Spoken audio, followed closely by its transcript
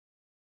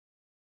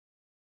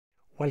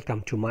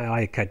Welcome to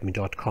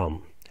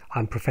myiacademy.com.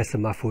 I'm Professor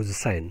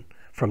Mahfooz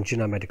from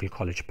Jinnah Medical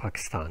College,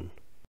 Pakistan.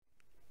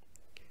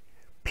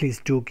 Please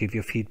do give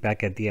your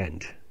feedback at the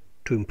end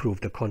to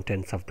improve the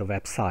contents of the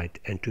website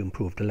and to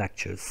improve the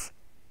lectures.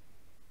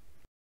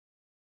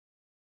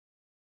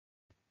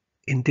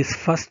 In this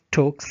first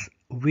TOACS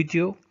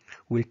video,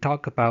 we'll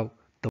talk about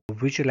the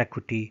visual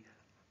acuity,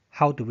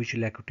 how the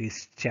visual acuity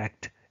is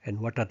checked,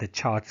 and what are the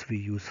charts we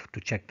use to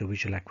check the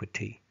visual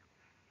acuity.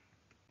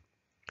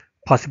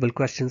 Possible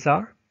questions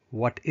are: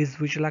 what is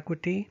visual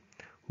acuity?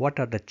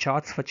 What are the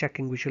charts for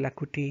checking visual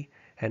acuity?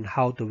 And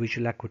how the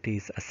visual acuity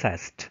is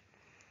assessed.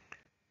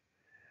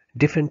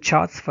 Different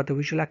charts for the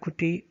visual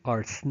acuity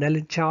are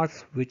Snellen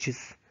charts, which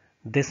is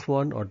this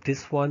one or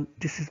this one.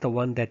 This is the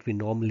one that we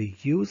normally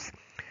use.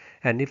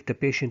 And if the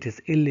patient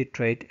is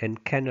illiterate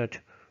and cannot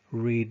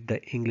read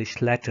the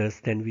English letters,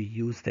 then we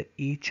use the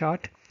E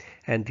chart.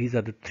 And these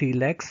are the three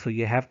legs. So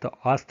you have to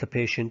ask the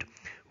patient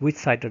which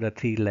side are the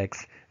three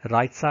legs: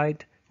 right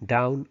side,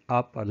 down,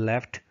 up, or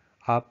left,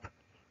 up,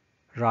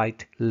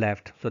 right,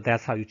 left. So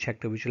that's how you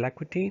check the visual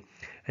acuity.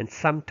 And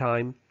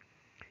sometime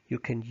you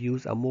can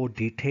use a more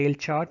detailed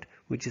chart,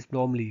 which is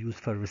normally used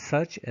for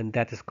research, and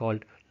that is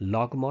called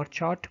logmar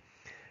chart.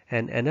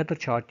 And another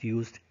chart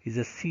used is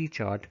a C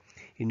chart,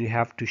 and you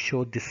have to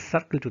show this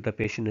circle to the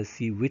patient and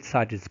see which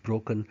side is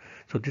broken.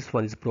 So this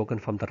one is broken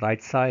from the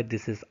right side,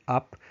 this is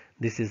up,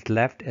 this is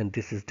left, and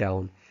this is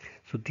down.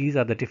 So these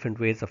are the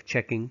different ways of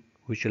checking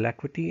visual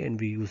acuity, and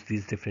we use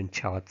these different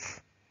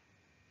charts.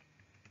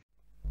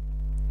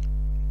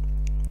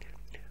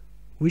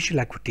 Visual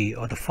acuity,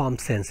 or the farm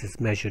sense, is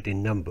measured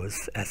in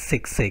numbers as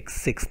 6/6,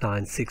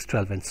 6/9,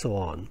 6/12 and so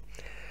on.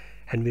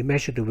 And we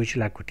measure the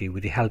visual acuity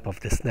with the help of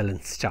the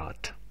Snellen's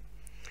chart,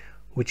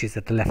 which is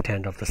at the left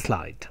hand of the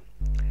slide.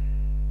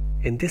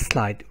 In this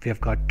slide we have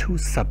got two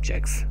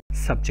subjects,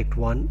 subject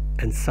 1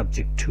 and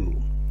subject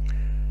 2.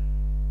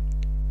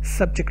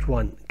 Subject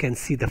 1 can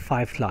see the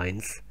 5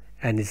 lines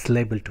and is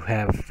labeled to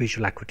have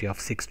visual acuity of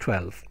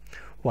 6/12,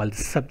 while the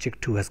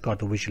subject 2 has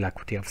got a visual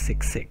acuity of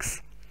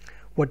 6/6.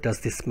 What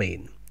does this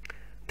mean?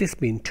 This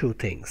means two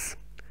things.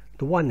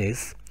 The one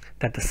is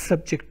that the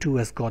subject 2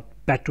 has got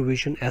better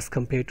vision as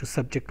compared to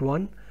subject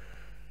 1,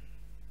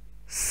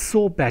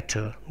 so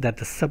better that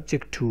the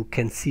subject 2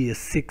 can see a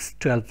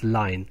 6/12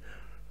 line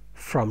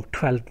from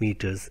 12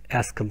 meters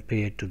as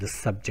compared to the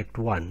subject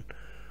 1,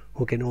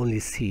 who can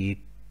only see it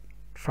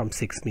from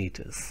 6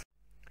 meters.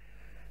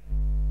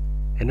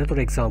 Another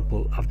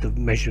example of the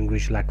measuring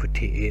visual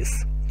acuity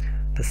is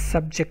the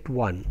subject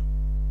 1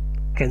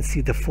 can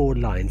see the 4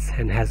 lines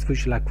and has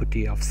visual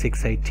acuity of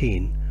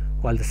 6/18,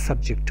 while the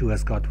subject 2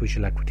 has got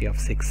visual acuity of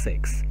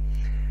 6/6.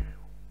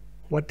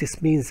 What this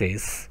means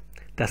is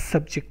that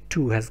subject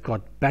 2 has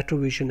got better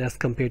vision as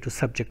compared to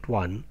subject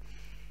 1,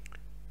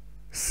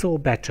 so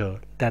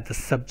better that the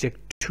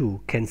subject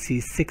 2 can see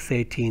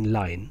 6/18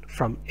 line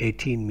from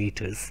 18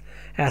 meters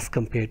as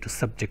compared to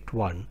subject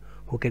 1,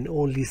 who can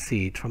only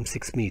see it from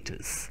 6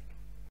 meters.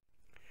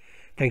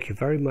 Thank you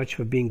very much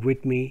for being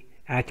with me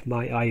at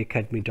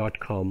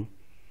myiacademy.com.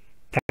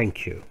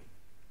 Thank you.